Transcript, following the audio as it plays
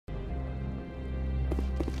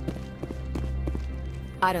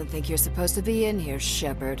I don't think you're supposed to be in here,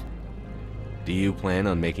 Shepard. Do you plan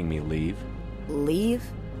on making me leave? Leave?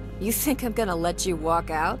 You think I'm gonna let you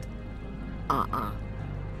walk out?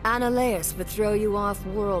 Annaleus would throw you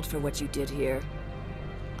off-world for what you did here.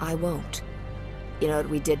 I won't. You know what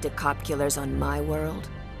we did to cop killers on my world?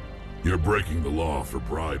 You're breaking the law for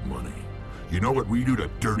bribe money. You know what we do to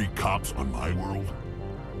dirty cops on my world?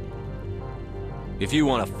 If you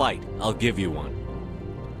want to fight, I'll give you one.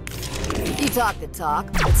 You talk the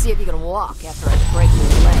talk. Let's see if you can walk after I break your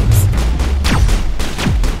legs.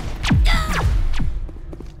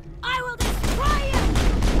 I will destroy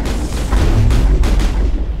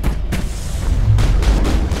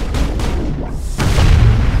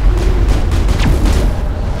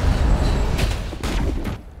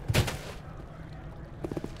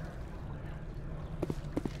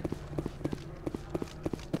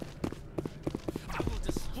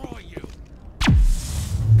you!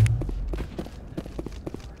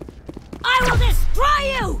 I will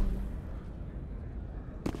destroy you!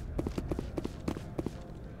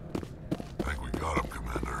 I think we got him,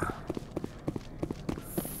 Commander.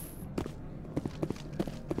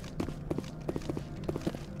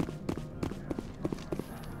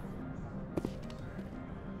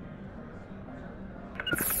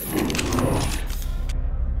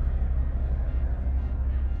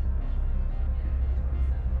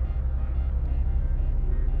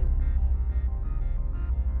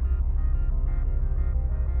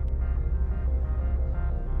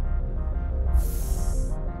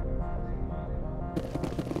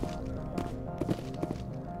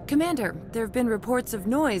 Commander, there have been reports of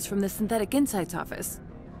noise from the Synthetic Insights office.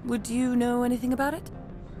 Would you know anything about it?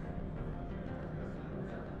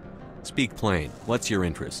 Speak plain. What's your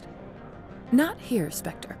interest? Not here,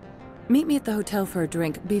 Spectre. Meet me at the hotel for a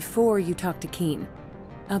drink before you talk to Keen.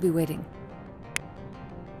 I'll be waiting.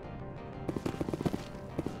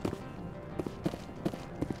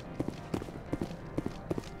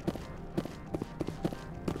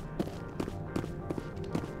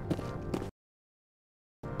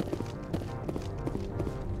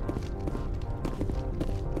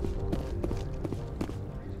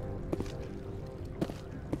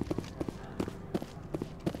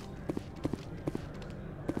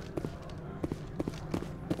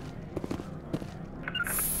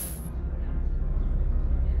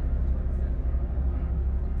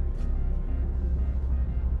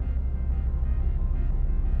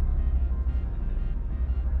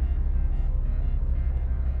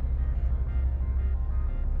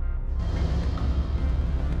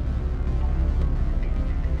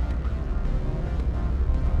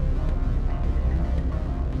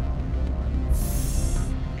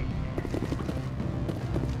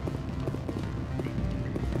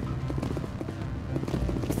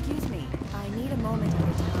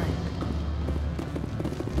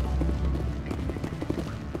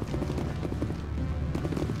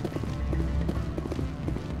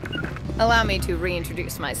 Allow me to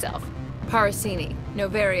reintroduce myself. Parasini,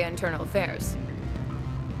 Novaria Internal Affairs.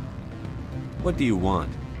 What do you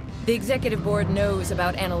want? The Executive Board knows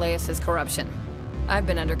about Annaleus' corruption. I've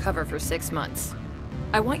been undercover for 6 months.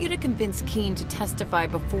 I want you to convince Keen to testify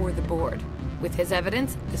before the Board. With his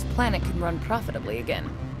evidence, this planet can run profitably again.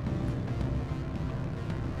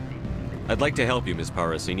 I'd like to help you, Miss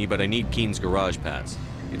Parasini, but I need Keen's garage pass.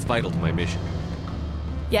 It's vital to my mission.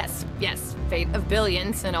 Yes, fate of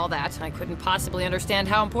billions and all that. I couldn't possibly understand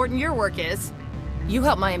how important your work is. You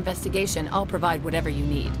help my investigation, I'll provide whatever you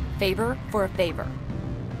need. Favor for a favor.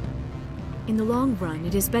 In the long run,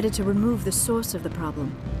 it is better to remove the source of the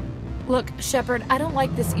problem. Look, Shepard, I don't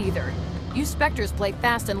like this either. You Spectres play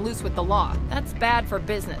fast and loose with the law. That's bad for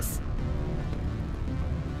business.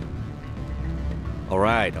 All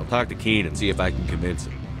right, I'll talk to Keen and see if I can convince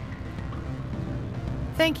him.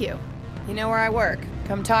 Thank you. You know where I work.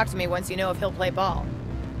 Come talk to me once you know if he'll play ball.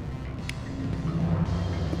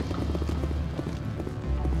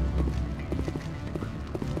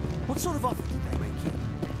 What sort of offer did they make you?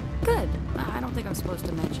 Good. I don't think I'm supposed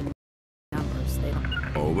to mention numbers. They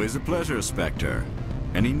don't... Always a pleasure, Spectre.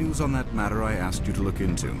 Any news on that matter I asked you to look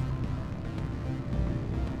into?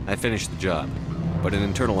 I finished the job, but an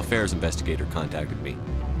internal affairs investigator contacted me.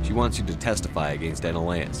 She wants you to testify against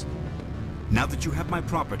Annaleus. Now that you have my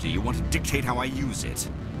property, you want to dictate how I use it.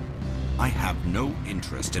 I have no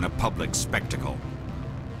interest in a public spectacle.